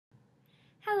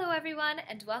everyone,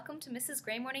 and welcome to Mrs.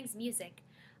 Gray Morning's Music.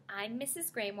 I'm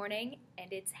Mrs. Gray Morning,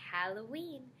 and it's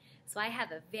Halloween, so I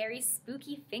have a very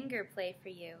spooky finger play for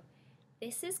you.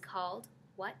 This is called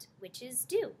What Witches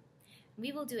Do.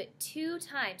 We will do it 2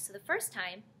 times, so the first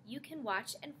time you can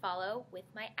watch and follow with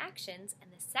my actions,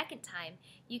 and the second time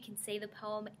you can say the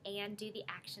poem and do the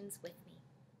actions with me.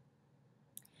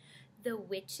 The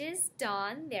witches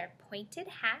don their pointed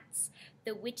hats,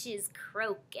 the witches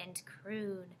croak and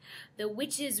croon, the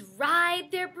witches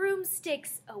ride their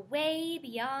broomsticks away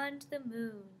beyond the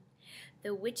moon.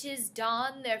 The witches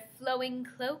don their flowing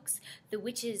cloaks, the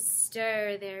witches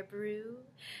stir their brew,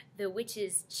 the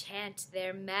witches chant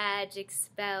their magic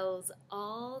spells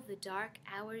all the dark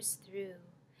hours through.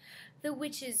 The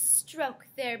witches stroke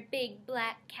their big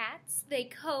black cats, they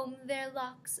comb their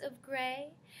locks of gray.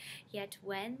 Yet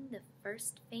when the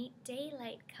first faint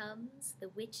daylight comes, the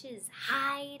witches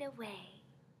hide away.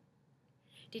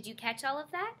 Did you catch all of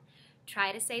that?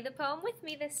 Try to say the poem with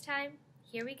me this time.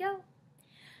 Here we go.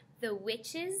 The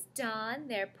witches don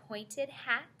their pointed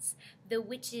hats, the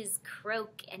witches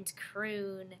croak and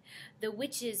croon, the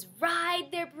witches ride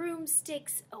their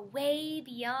broomsticks away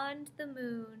beyond the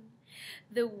moon.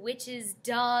 The witches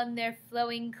don their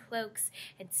flowing cloaks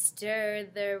and stir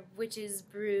their witches'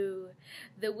 brew.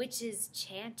 The witches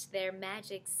chant their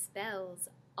magic spells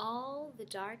all the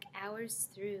dark hours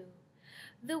through.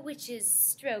 The witches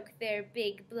stroke their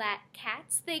big black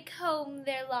cats, they comb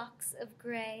their locks of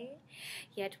gray.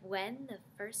 Yet when the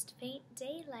first faint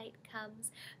daylight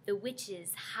comes, the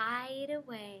witches hide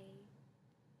away.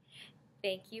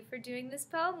 Thank you for doing this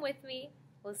poem with me.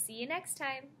 We'll see you next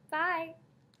time. Bye.